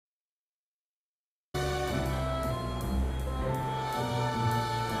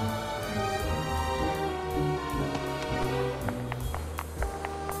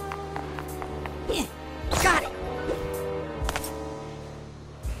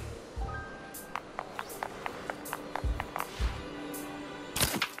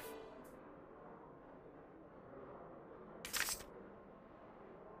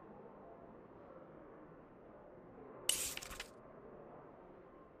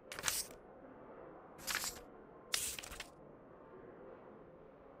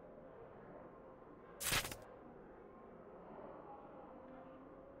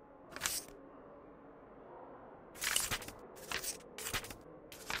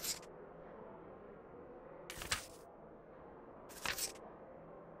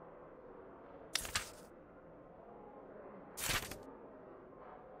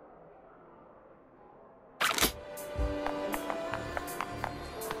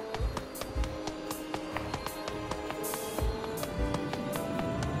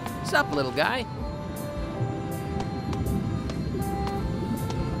What's up, little guy?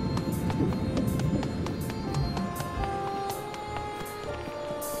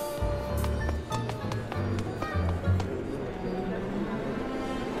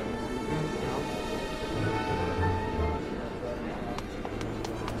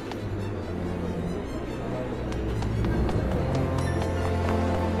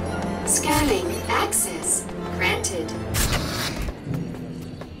 Scanning access granted.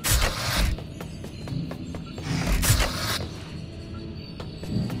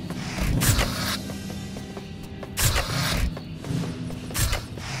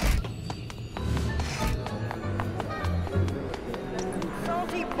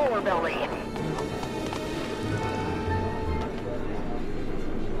 Salty belly.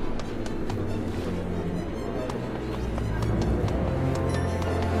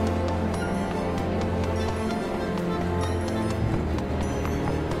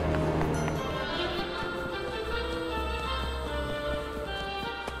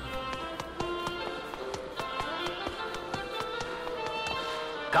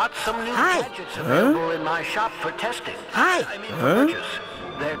 Got some new gadgets available in my shop for testing. Hi. I mean for purchase.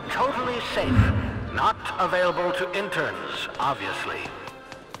 They're totally safe. Not available to interns, obviously.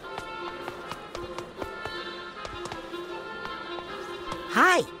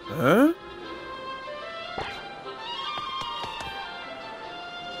 Hi. Huh?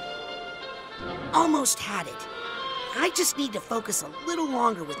 Almost had it. I just need to focus a little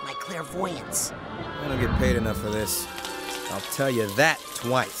longer with my clairvoyance. I don't get paid enough for this. I'll tell you that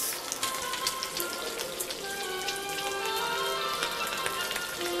twice.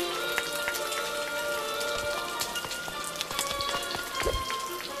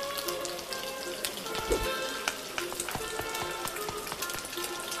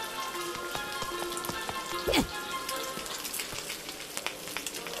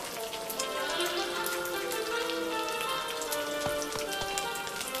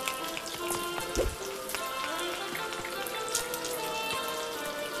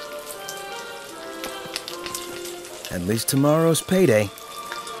 At least tomorrow's payday.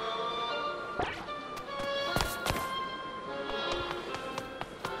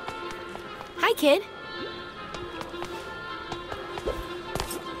 Hi, kid.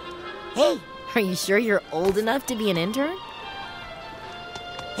 Hey, Are you sure you're old enough to be an intern?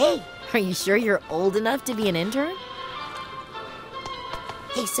 hey, Are you sure you're old enough to be an intern?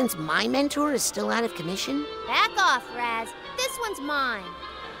 hey, since my mentor is still out of commission, Back off, Raz. This one's mine.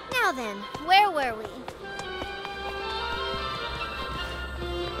 Now then, where were we?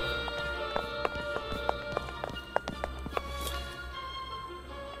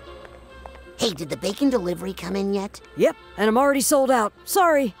 hey, did the bacon delivery come in yet? Yep, and I'm already sold out.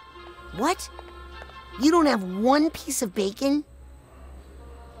 Sorry. What? You don't have one piece of bacon?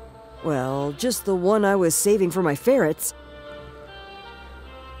 Well, just the one I was saving for my ferrets.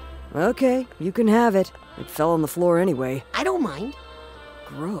 Okay, you can have it. It fell on the floor anyway. I don't mind.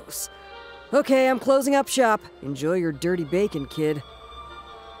 Gross. Okay, I'm closing up shop. Enjoy your dirty bacon, kid.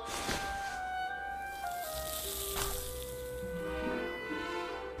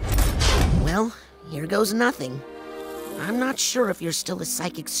 Well, here goes nothing. I'm not sure if you're still a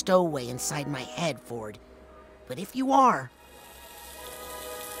psychic stowaway inside my head, Ford. But if you are...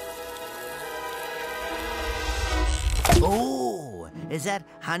 Oh, is that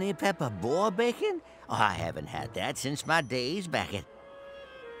honey pepper boar bacon? Oh, I haven't had that since my days back at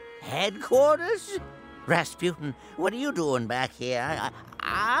headquarters. Rasputin, what are you doing back here?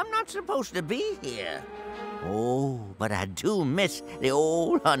 I'm not supposed to be here. Oh, but I do miss the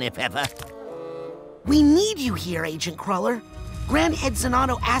old honey pepper. We need you here, Agent Cruller. Grand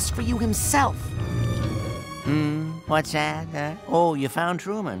Encenado asked for you himself. What's that? Oh, you found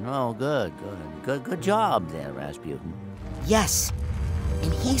Truman. Oh, good job there, Rasputin. Yes,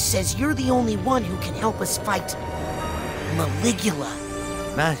 and he says you're the only one who can help us fight Maligula.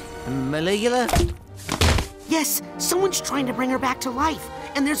 Maligula? Yes, someone's trying to bring her back to life,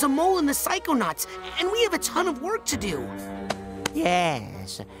 and there's a mole in the Psychonauts, and we have a ton of work to do.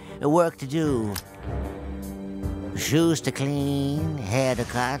 Yes, work to do. Shoes to clean, hair to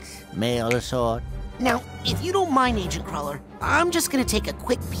cut, mail to sort. Now, if you don't mind, Agent Cruller, I'm just gonna take a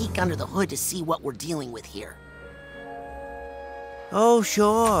quick peek under the hood to see what we're dealing with here. Oh,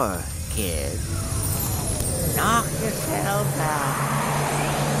 sure, kid. Knock yourself out.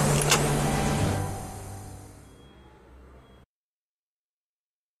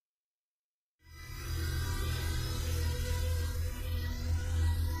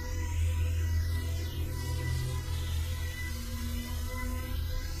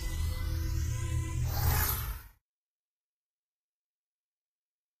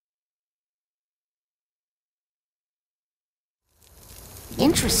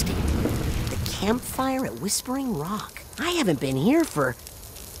 Interesting. The campfire at Whispering Rock. I haven't been here for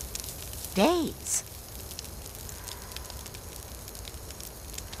days.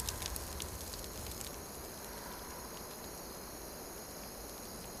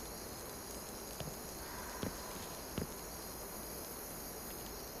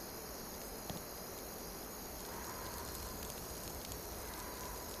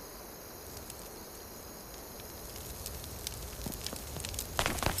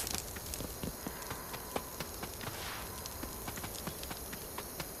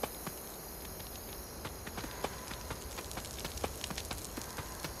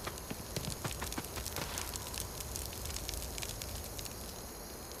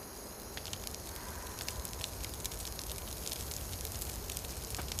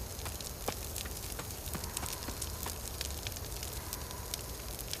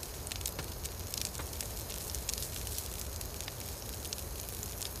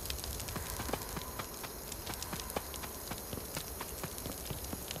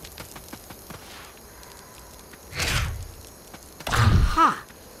 Aha!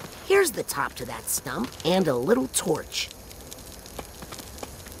 Here's the top to that stump and a little torch.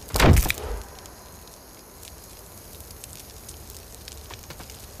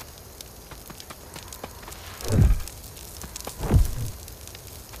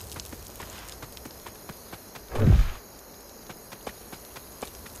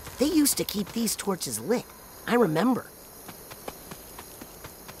 They used to keep these torches lit. I remember.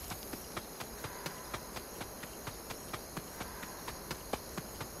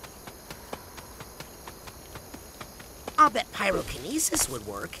 I'll bet pyrokinesis would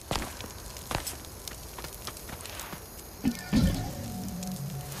work.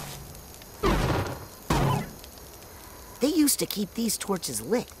 They used to keep these torches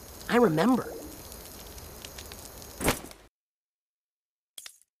lit. I remember.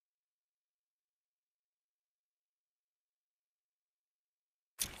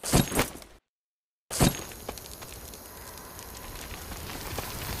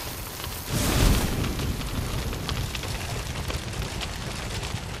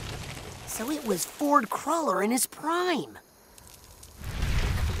 So it was Ford Cruller in his prime.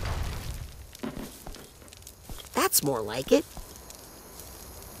 That's more like it.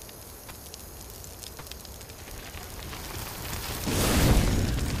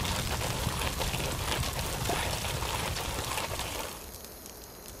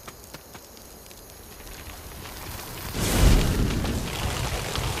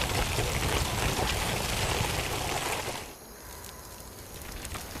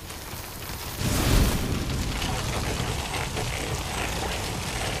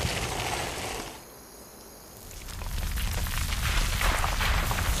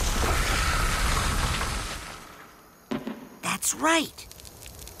 That's right.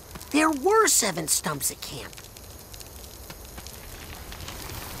 There were 7 stumps at camp.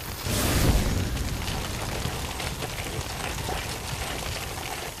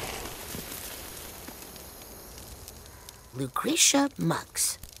 Lucretia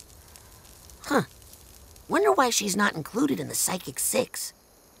Mux. Huh. Wonder why she's not included in the Psychic 6.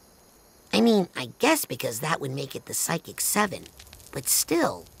 I mean, I guess because that would make it the Psychic 7. But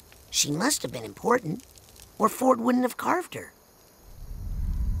still, she must have been important, or Ford wouldn't have carved her.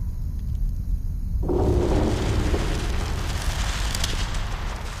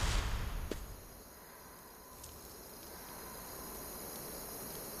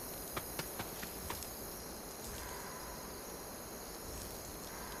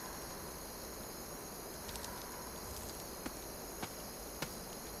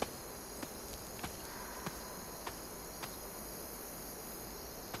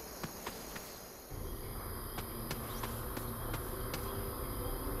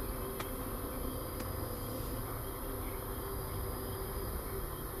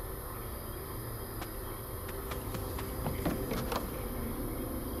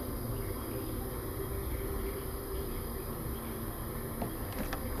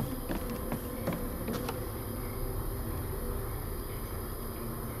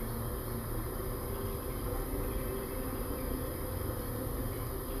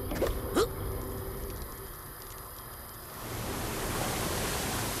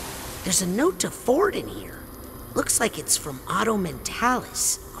 There's a note to Ford in here. Looks like it's from Auto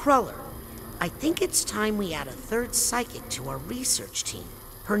Mentalis, Cruller. I think it's time we add a 3rd psychic to our research team.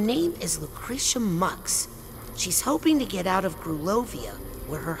 Her name is Lucretia Mux. She's hoping to get out of Grulovia,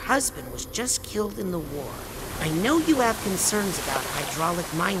 where her husband was just killed in the war. I know you have concerns about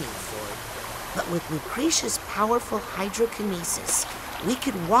hydraulic mining, Ford, but with Lucretia's powerful hydrokinesis, we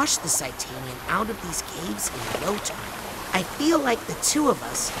could wash the Titanium out of these caves in no time. I feel like the two of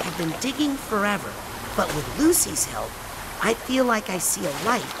us have been digging forever, but with Lucy's help, I feel like I see a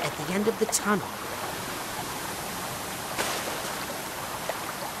light at the end of the tunnel.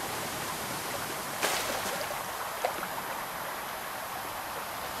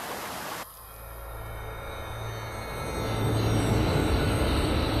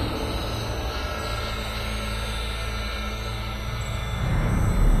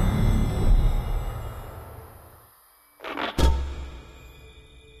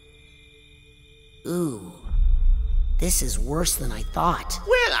 Ooh, this is worse than I thought.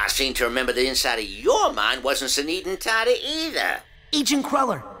 Well, I seem to remember the inside of your mind wasn't so neat and tidy either. Agent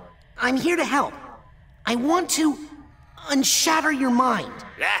Cruller, I'm here to help. I want to unshatter your mind.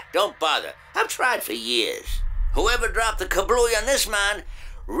 Ah, don't bother. I've tried for years. Whoever dropped the kablooey on this mind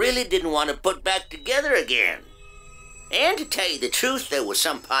really didn't want to put back together again. And to tell you the truth, there were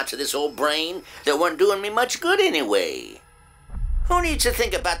some parts of this old brain that weren't doing me much good anyway. Who needs to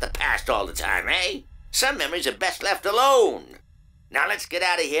think about the past all the time, eh? Some memories are best left alone. Now let's get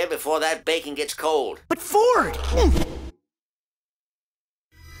out of here before that bacon gets cold. But Ford!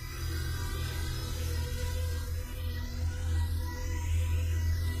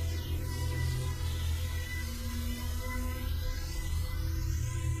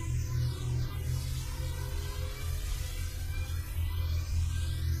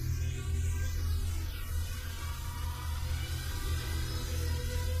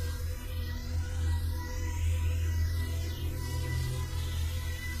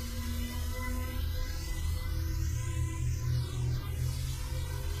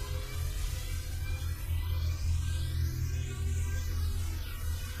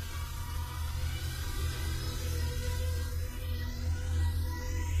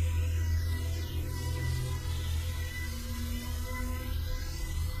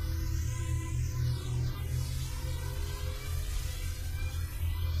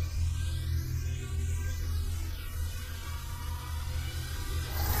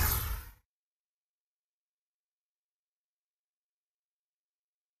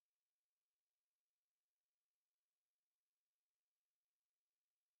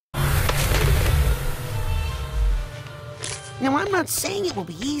 Now, I'm not saying it will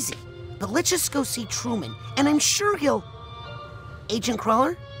be easy, but let's just go see Truman, and I'm sure he'll... Agent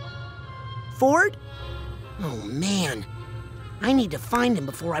Cruller? Ford? Oh, man. I need to find him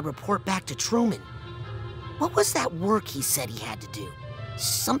before I report back to Truman. What was that work he said he had to do?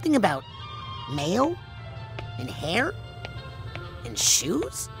 Something about mail? And hair? And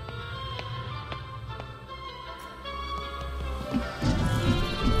shoes?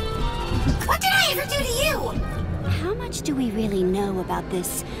 What did I ever do to you? How much do we really know about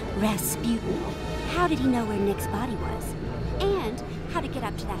this Rasputin? How did he know where Nick's body was? And how to get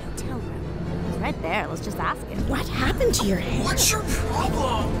up to that hotel room? It's right there. Let's just ask him. What happened to your hair? What's your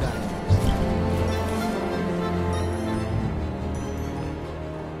problem?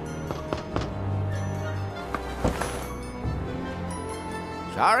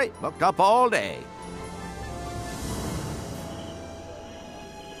 Sorry, booked up all day.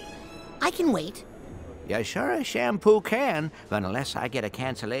 I can wait. You sure as shampoo can, but unless I get a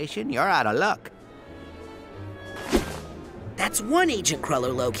cancellation, you're out of luck. That's one Agent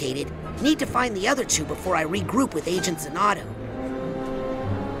Cruller located. Need to find the other two before I regroup with Agent Encenado.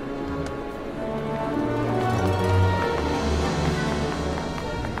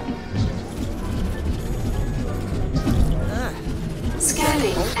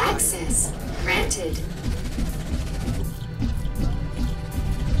 Scanning. Access. Granted.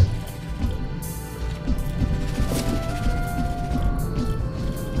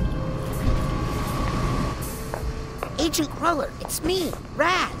 Agent Cruller, it's me,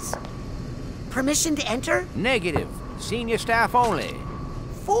 Raz. Permission to enter? Negative. Senior staff only.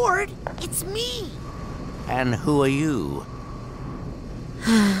 Ford, it's me. And who are you?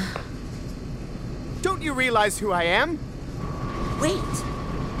 Don't you realize who I am? Wait.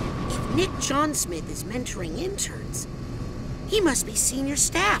 If Nick John Smith is mentoring interns, he must be senior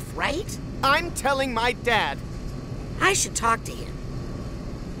staff, right? I'm telling my dad. I should talk to him.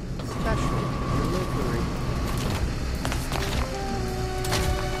 Special delivery.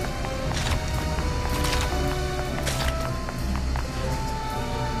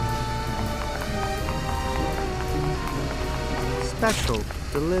 Special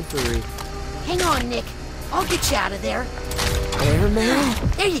delivery. Hang on, Nick. I'll get you out of there. Airman?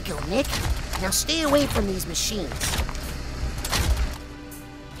 There you go, Nick. Now stay away from these machines.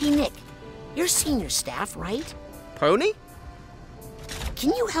 Hey, Nick. You're senior staff, right? Pony? Can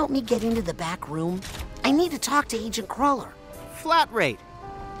you help me get into the back room? I need to talk to Agent Cruller. Flat rate.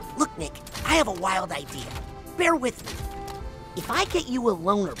 Look, Nick, I have a wild idea. Bear with me. if I get you a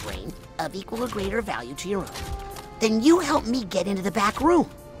loner brain of equal or greater value to your own, then you help me get into the back room.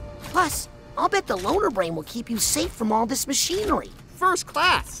 Plus, I'll bet the loner brain will keep you safe from all this machinery. First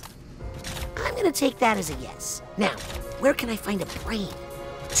class. I'm gonna take that as a yes. Now, where can I find a brain?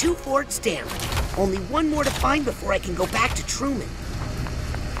 2 forts down. Only 1 more to find before I can go back to Truman.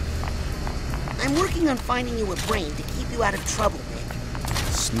 I'm working on finding you a brain to keep you out of trouble, Nick.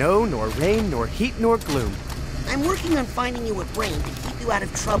 Snow, nor rain, nor heat, nor gloom. I'm working on finding you a brain to keep you out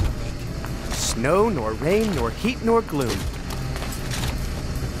of trouble, Nick. Snow, nor rain, nor heat, nor gloom.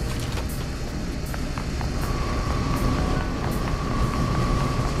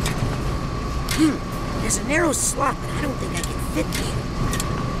 There's a narrow slot, but I don't think I can fit there.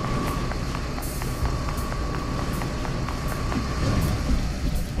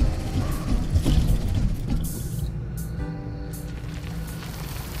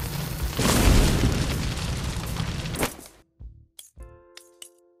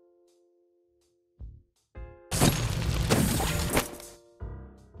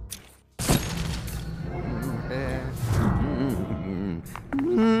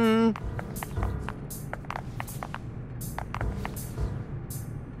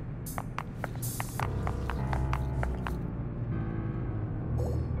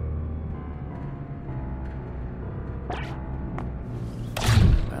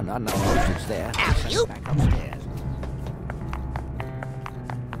 Not no oceans there. Send it back upstairs.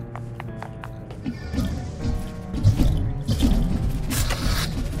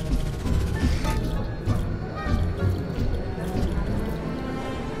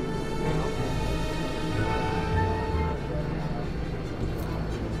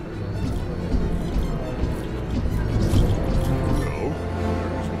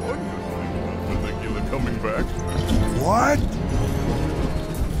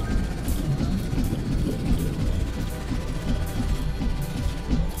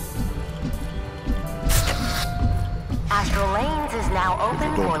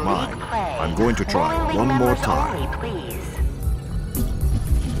 I'm going to try one more time.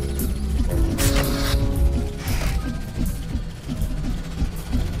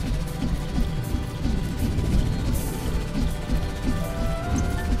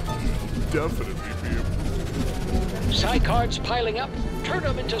 Definitely be able. Psi cards piling up. Turn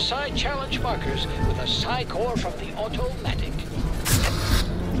them into Psi challenge markers with a Psi core from the automatic.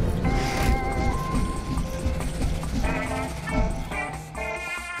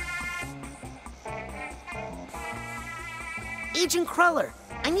 Agent Cruller,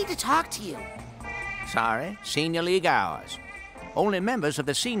 I need to talk to you. Sorry, Senior League hours. Only members of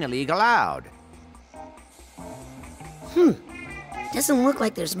the Senior League allowed. Doesn't look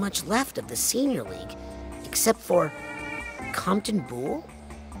like there's much left of the Senior League, except for Compton Boole?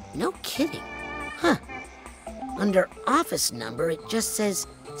 No kidding. Huh. Under office number, it just says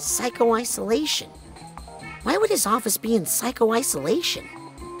psycho-isolation. Why would his office be in psycho-isolation?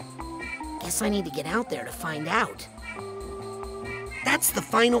 Guess I need to get out there to find out. That's the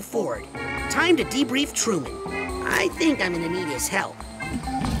final Ford. Time to debrief Truman. I think I'm gonna need his help.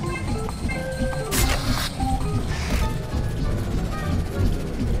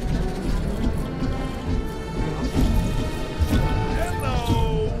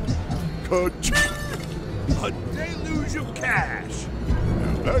 Hello! Ka-ching! A deluge of cash!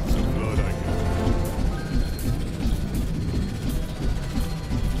 Now that's a flood I can...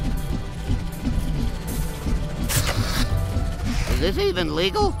 Is this even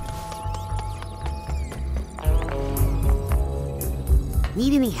legal?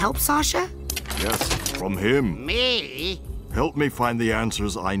 Need any help, Sasha? Yes, from him. Me? Help me find the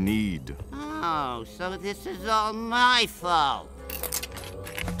answers I need. Oh, so this is all my fault.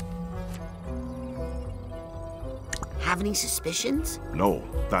 Have any suspicions? No,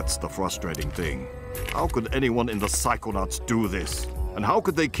 that's the frustrating thing. How could anyone in the Psychonauts do this? And how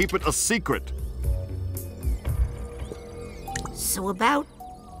could they keep it a secret? So about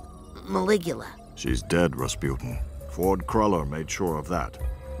Maligula. She's dead, Rasputin. Ford Cruller made sure of that.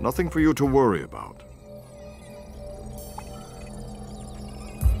 Nothing for you to worry about.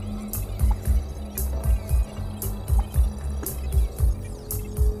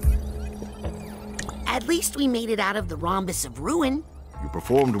 At least we made it out of the rhombus of ruin. You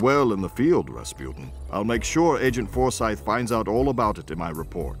performed well in the field, Rasputin. I'll make sure Agent Forsyth finds out all about it in my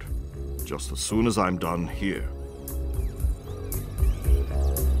report. Just as soon as I'm done here.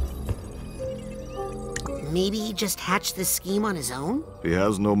 Maybe he just hatched this scheme on his own? He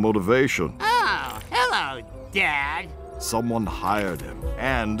has no motivation. Oh, hello, Dad. Someone hired him,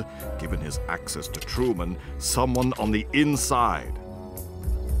 and, given his access to Truman, someone on the inside.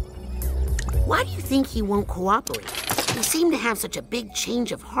 Why do you think he won't cooperate? He seemed to have such a big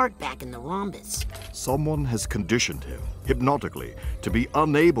change of heart back in the rhombus. Someone has conditioned him, hypnotically, to be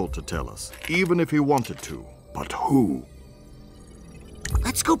unable to tell us, even if he wanted to. But who?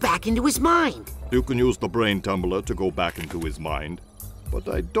 Let's go back into his mind. You can use the brain tumbler to go back into his mind, but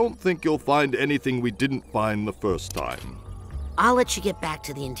I don't think you'll find anything we didn't find the first time. I'll let you get back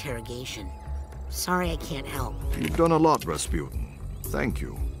to the interrogation. Sorry I can't help. You've done a lot, Rasputin. Thank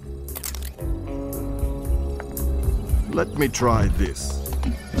you. Let me try this.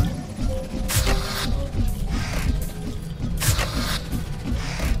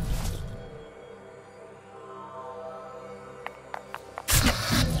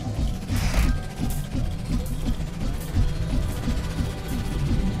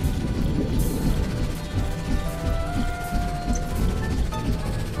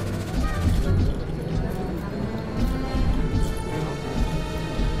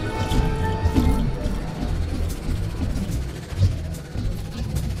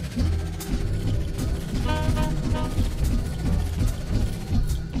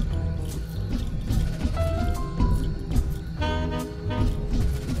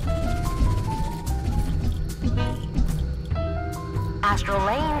 Astral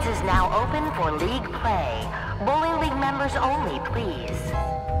Lanes is now open for league play. Bowling League members only, please.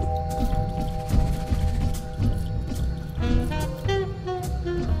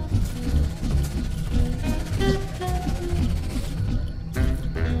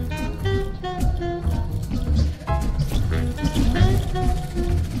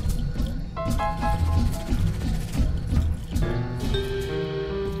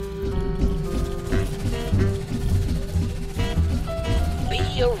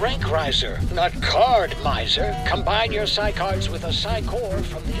 Rank riser, not card miser. Combine your psi cards with a psi core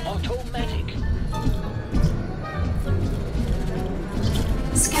from the automatic.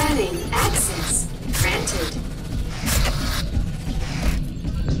 Scanning access granted.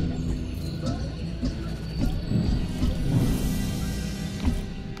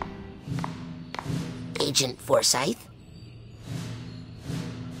 Agent Forsyth?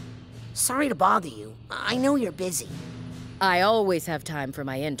 Sorry to bother you. I know you're busy. I always have time for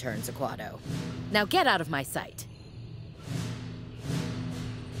my interns, Aquato. Now get out of my sight.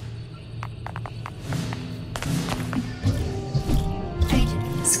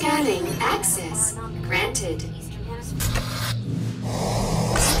 Scanning access granted.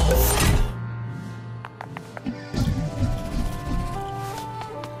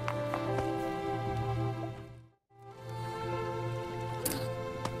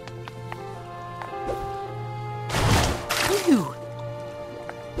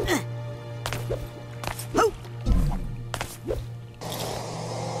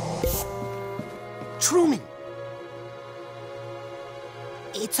 Truman!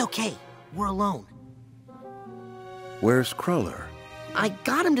 It's okay. We're alone. Where's Cruller? I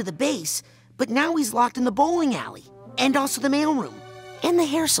got him to the base, but now he's locked in the bowling alley, and also the mailroom, and the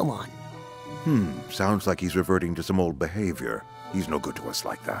hair salon. Sounds like he's reverting to some old behavior. He's no good to us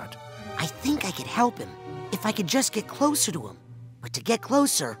like that. I think I could help him, if I could just get closer to him. But to get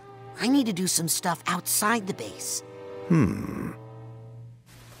closer, I need to do some stuff outside the base.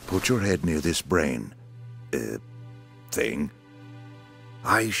 Put your head near this brain, thing.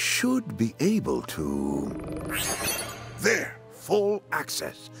 I should be able to... There! Full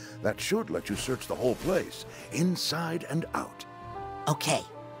access. That should let you search the whole place, inside and out. Okay.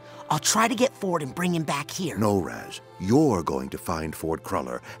 I'll try to get Ford and bring him back here. No, Raz. You're going to find Ford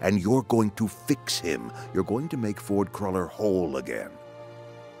Cruller, and you're going to fix him. You're going to make Ford Cruller whole again.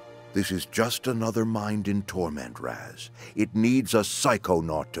 This is just another mind in torment, Raz. It needs a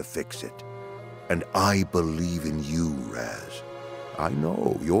psychonaut to fix it. And I believe in you, Raz. I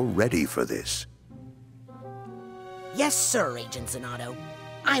know you're ready for this. Yes, sir, Agent Encenado.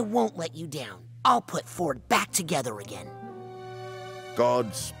 I won't let you down. I'll put Ford back together again.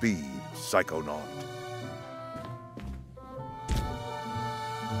 Godspeed, Psychonaut.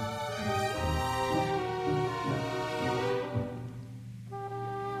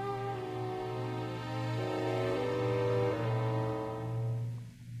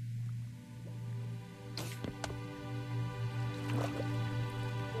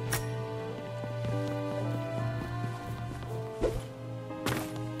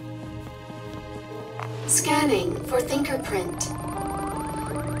 Scanning for fingerprint.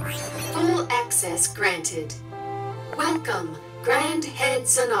 Full access granted. Welcome, Grand Head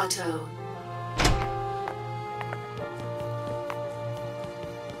Zonato.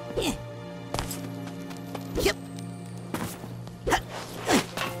 Yep.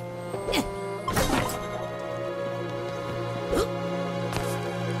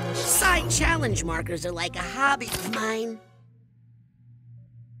 Psych! Challenge markers are like a hobby of mine.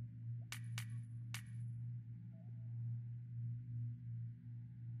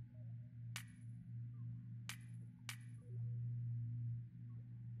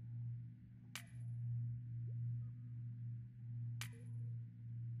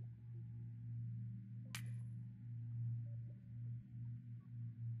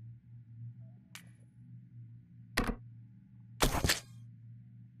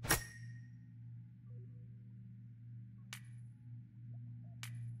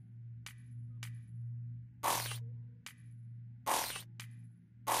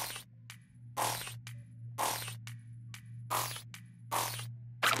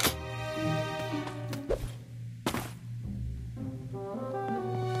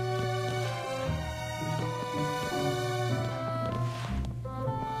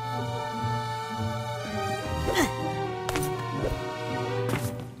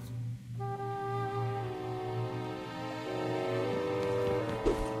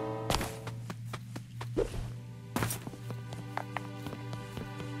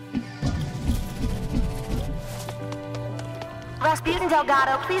 Rasputin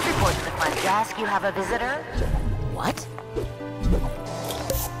Delgado, please report to the front desk. You have a visitor. What?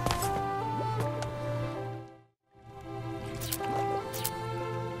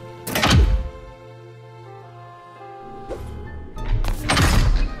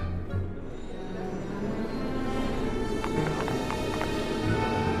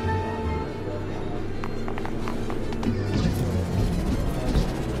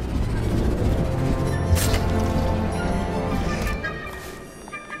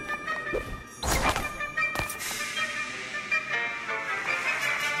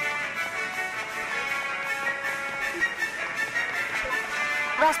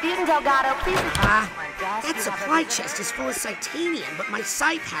 Rasputin Delgado, please report to the front desk. That supply chest is full of Psytanium, but my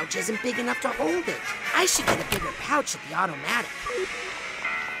side pouch isn't big enough to hold it. I should get a bigger pouch at the automatic.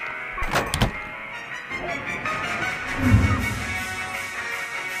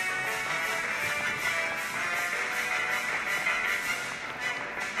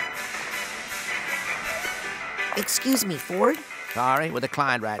 Excuse me, Ford? Sorry, with a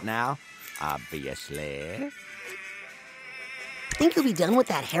client right now. Obviously. Think you'll be done with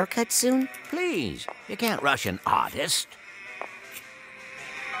that haircut soon? Please, you can't rush an artist.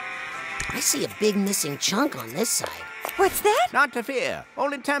 I see a big missing chunk on this side. What's that? Not to fear.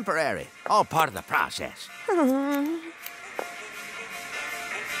 Only temporary. All part of the process.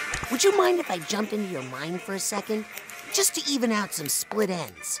 Would you mind if I jumped into your mind for a second? Just to even out some split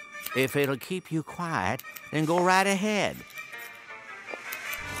ends. If it'll keep you quiet, then go right ahead.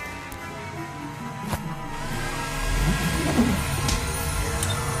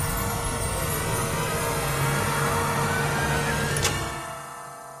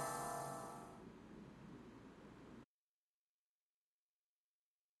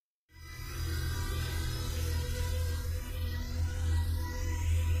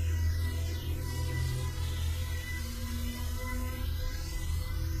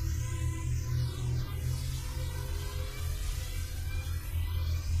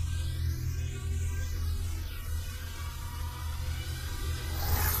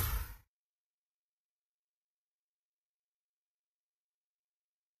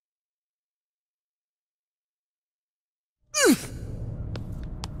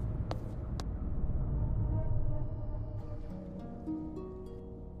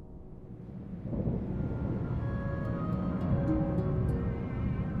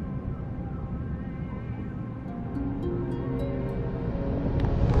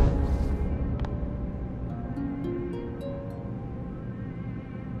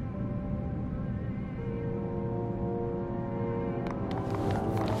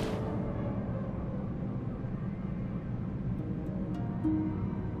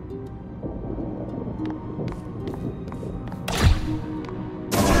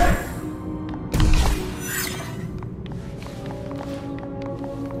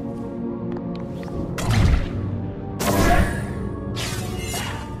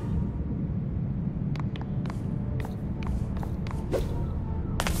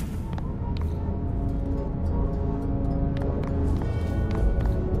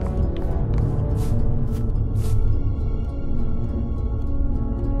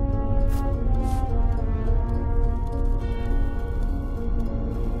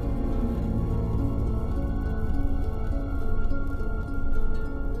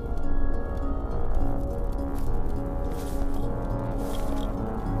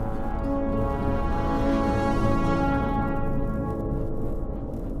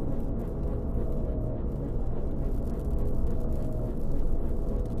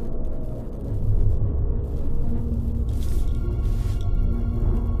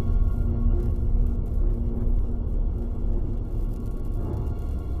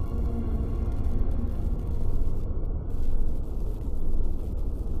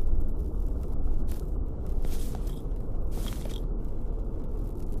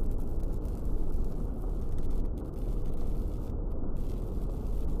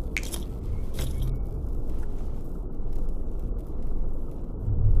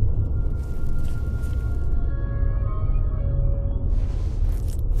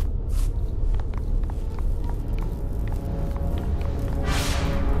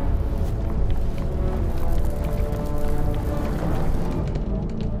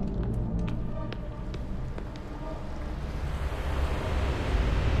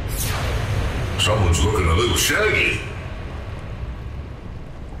 little shaggy.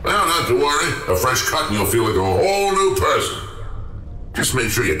 Well, not to worry. A fresh cut and you'll feel like a whole new person. Just make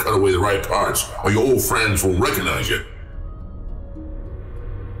sure you cut away the right parts, or your old friends will recognize you.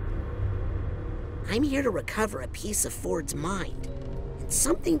 I'm here to recover a piece of Ford's mind. And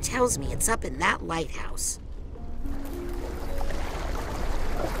something tells me it's up in that lighthouse.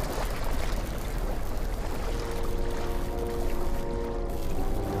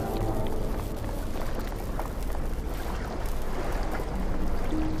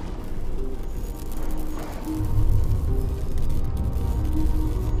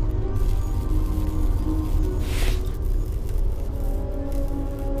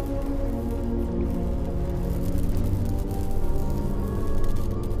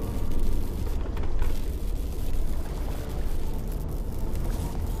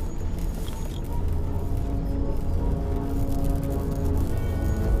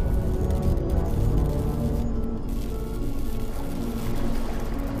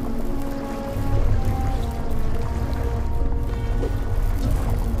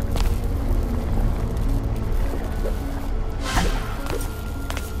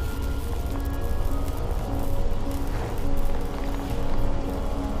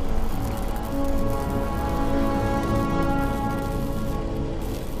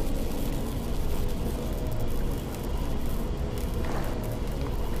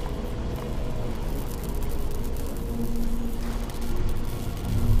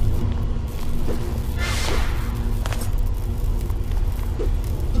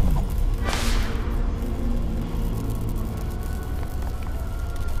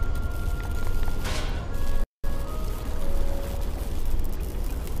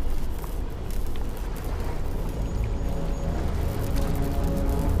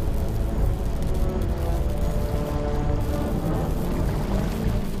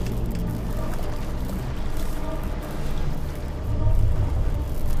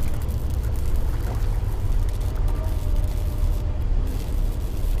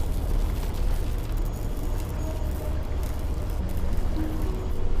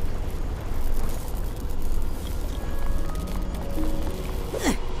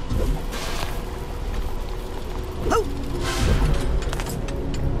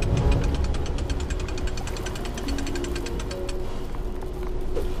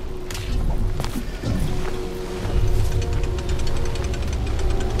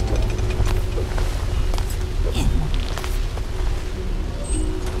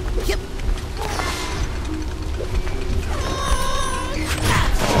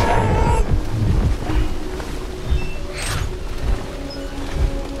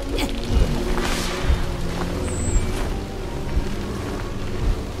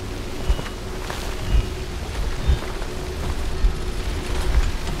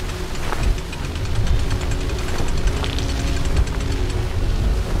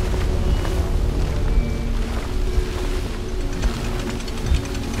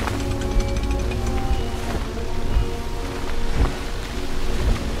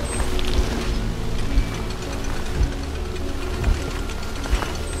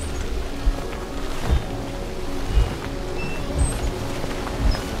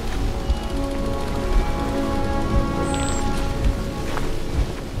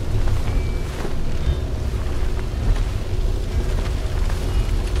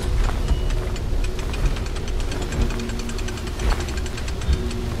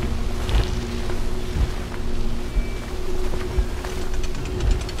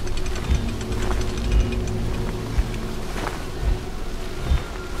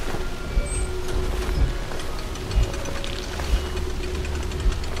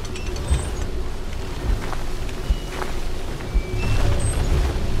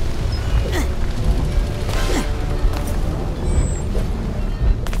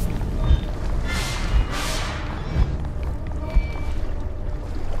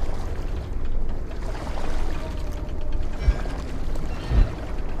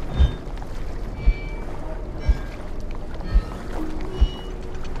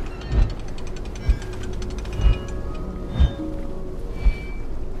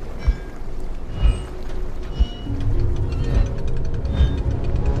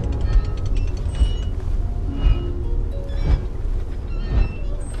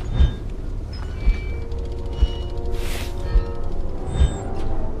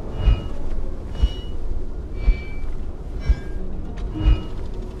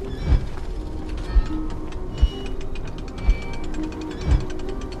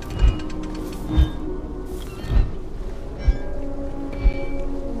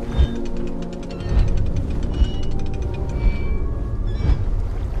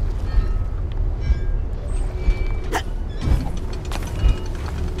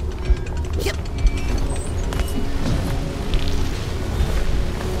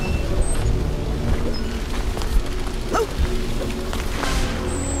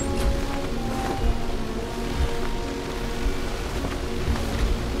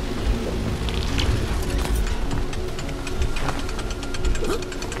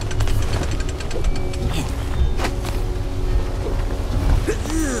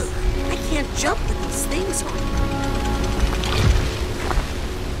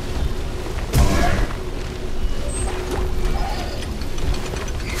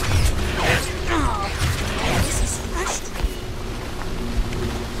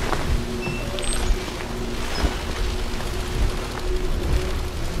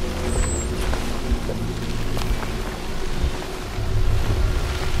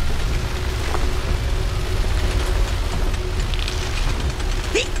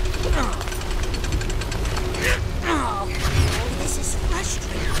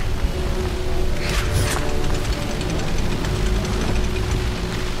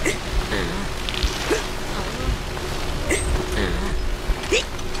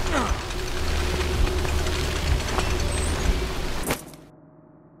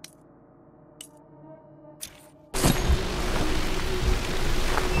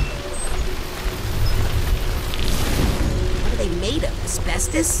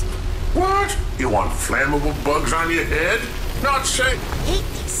 asbestos? What? You want flammable bugs on your head? Not safe. I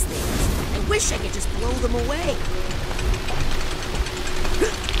hate these things. I wish I could just blow them away.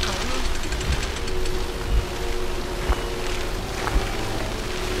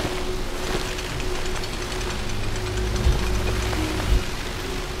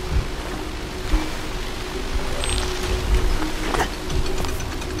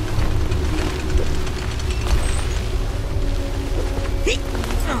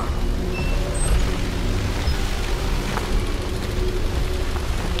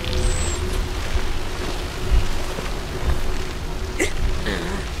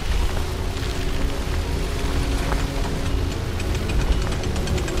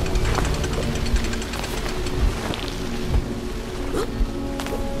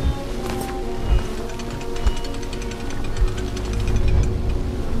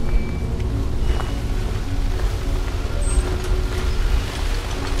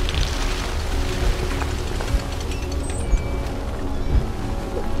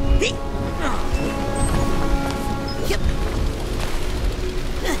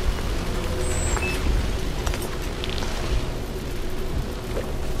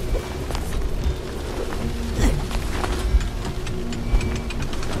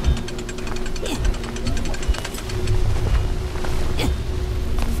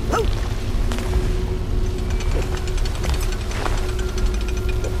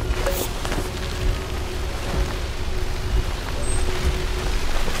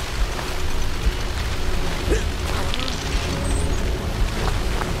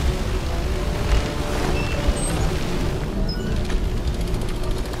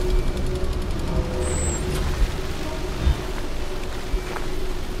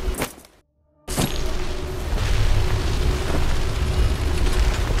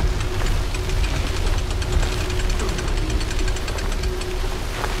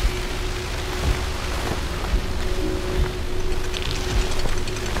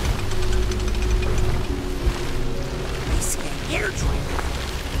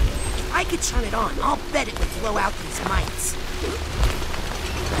 Turn it on. I'll bet it would blow out these mites.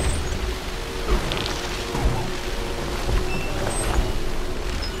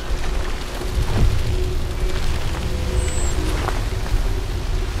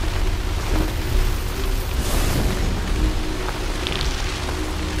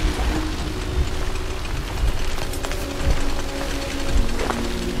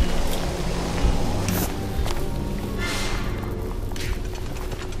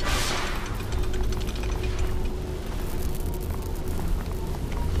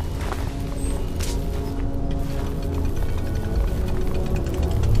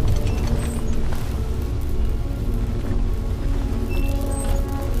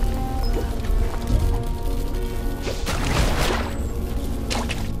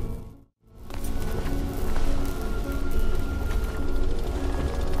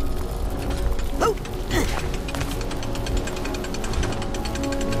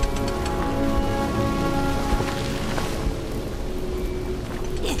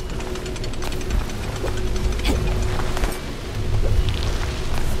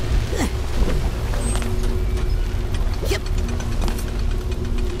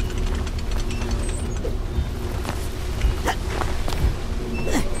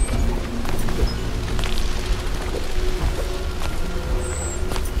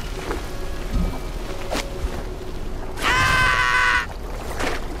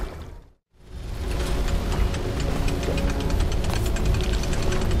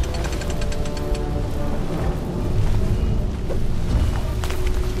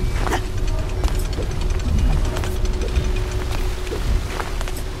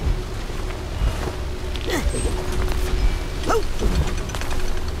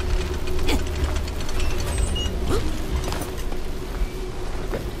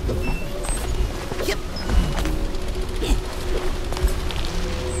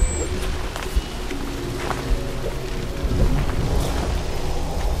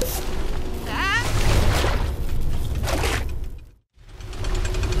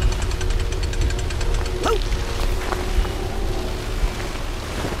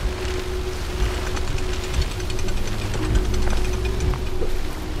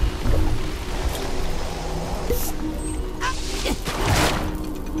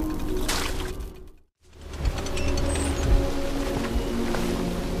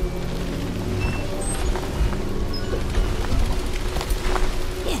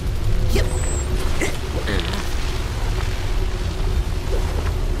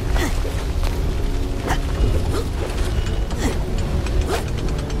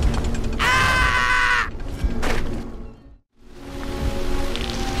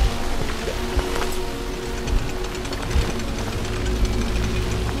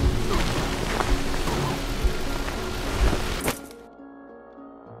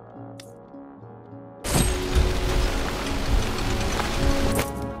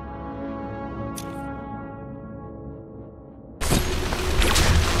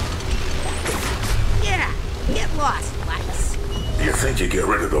 You think you get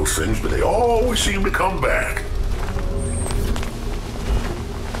rid of those things, but they always seem to come back.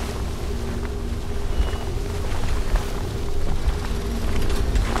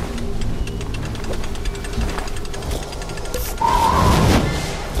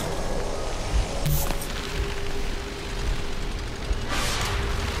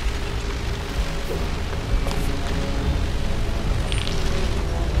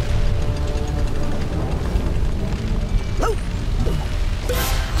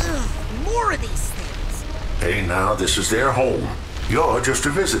 Now, this is their home. You're just a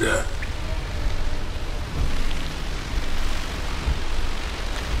visitor.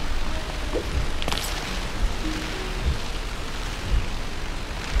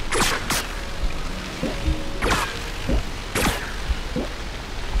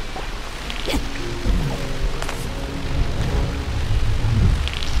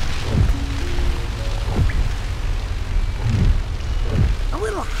 A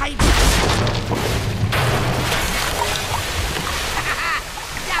little hype.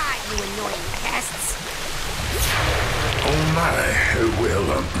 Oh my,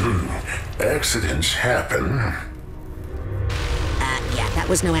 well, accidents happen. Yeah, that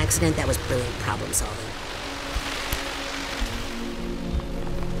was no accident, that was brilliant problem solving.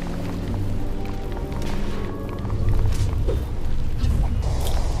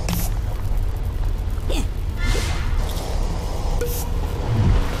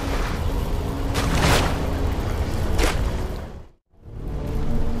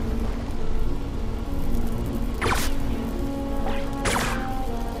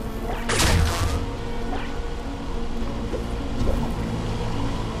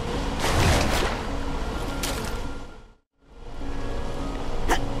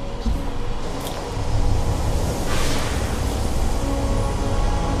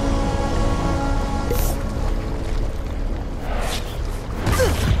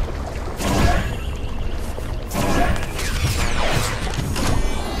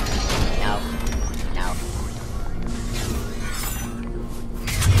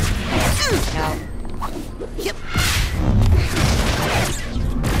 Yep.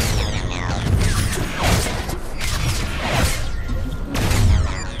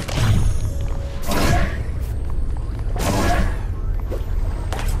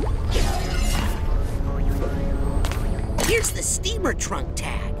 Here's the steamer trunk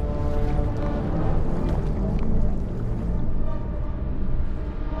tag.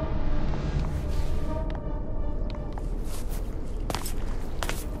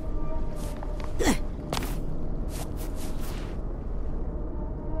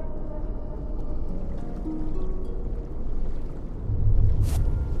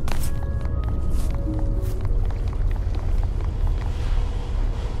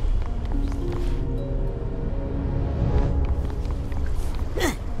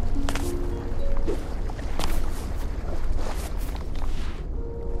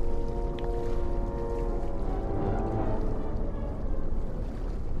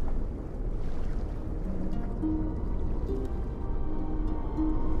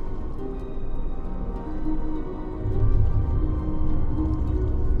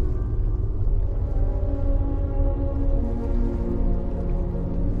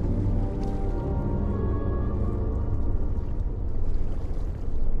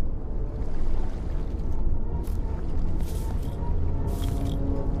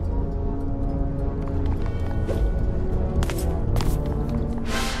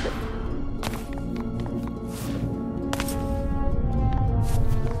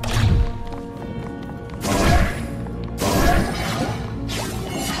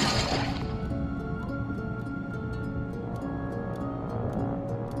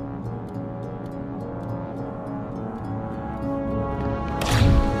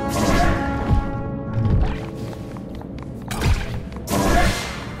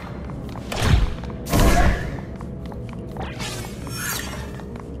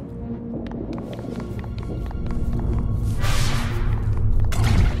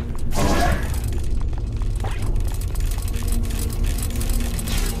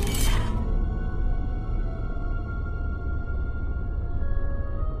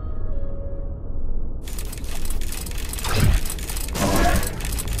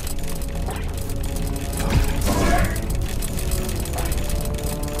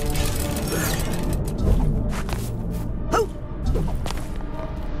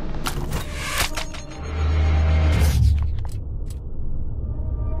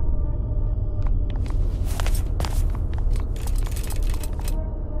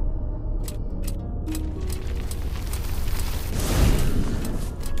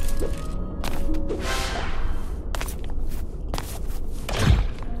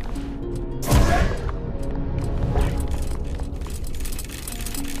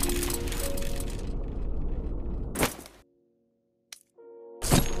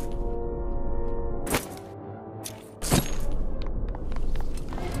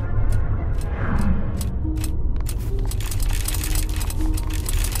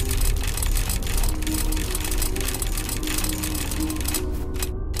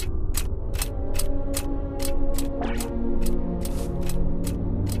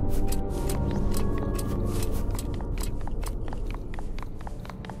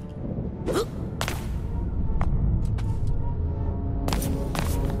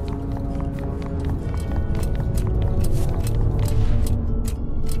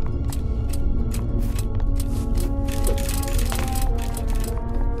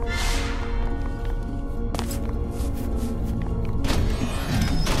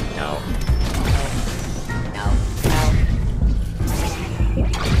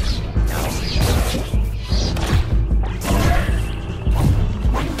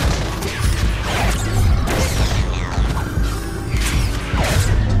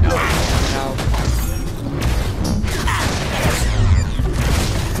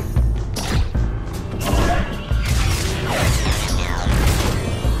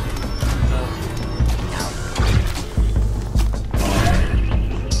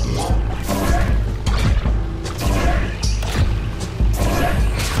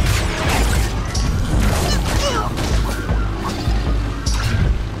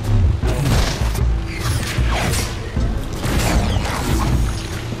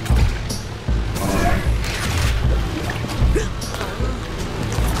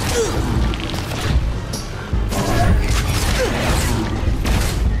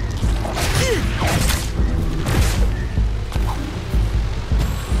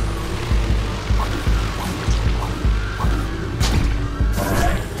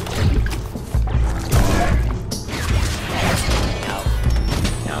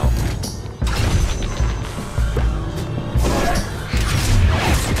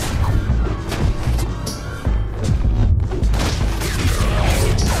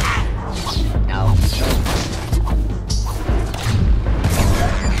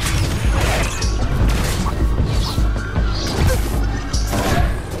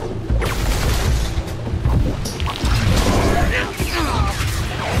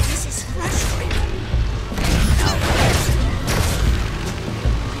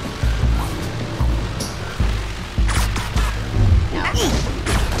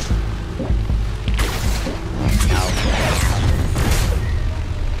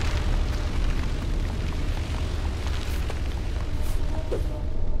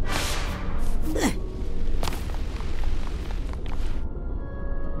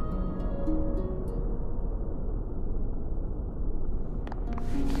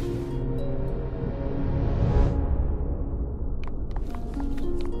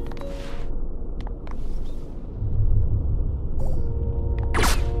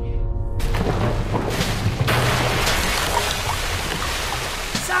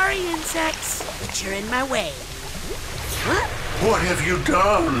 insects, but you're in my way. What? What have you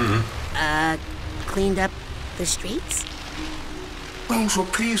done? Cleaned up the streets? Those were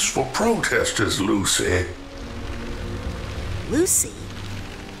peaceful protesters, Lucy. Lucy?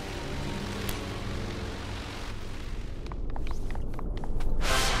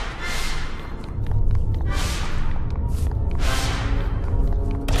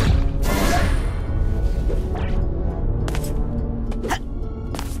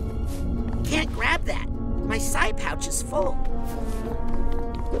 Can't grab that. My side pouch is full.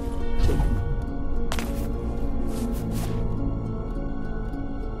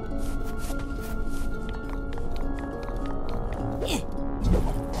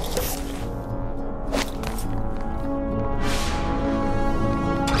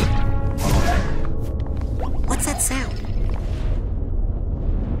 What's that sound?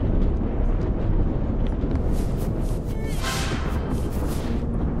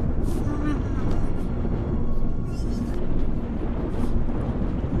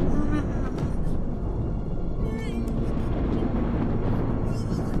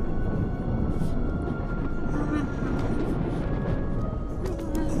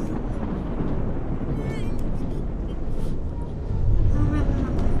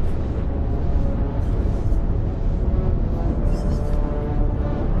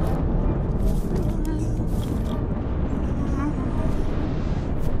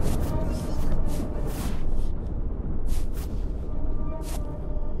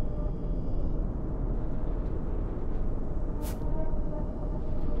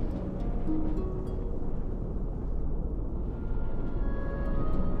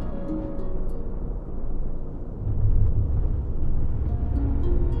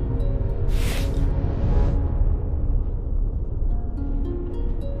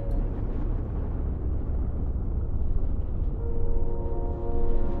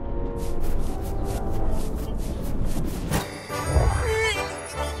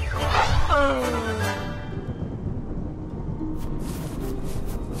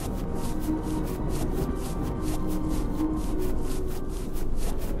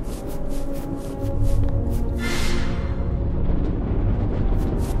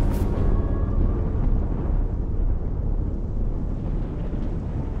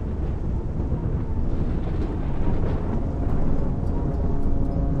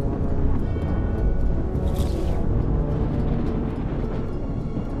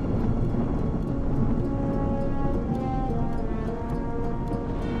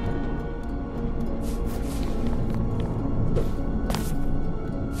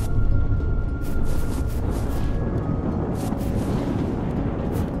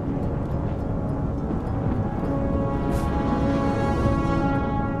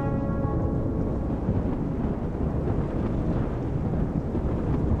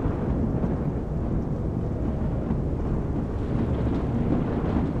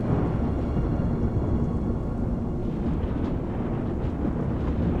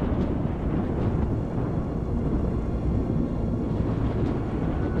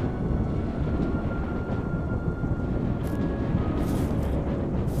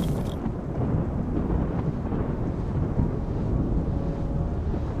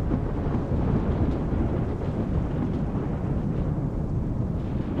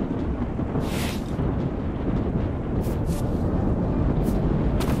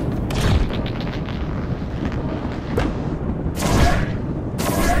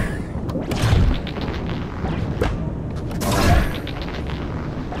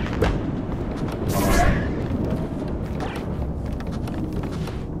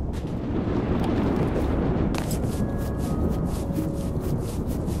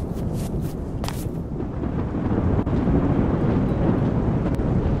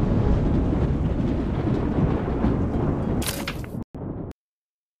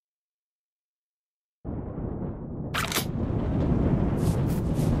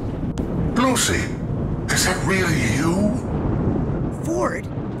 Lucy, is that really you? Ford,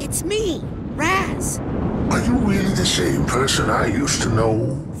 it's me, Raz. Are you really the same person I used to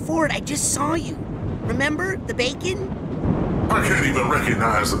know? Ford, I just saw you. Remember the bacon? I can't even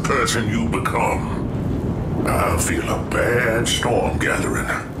recognize the person you become. I feel a bad storm gathering.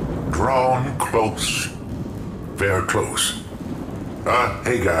 Drawn close. Very close.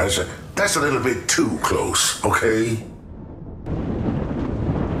 Hey guys, that's a little bit too close, okay?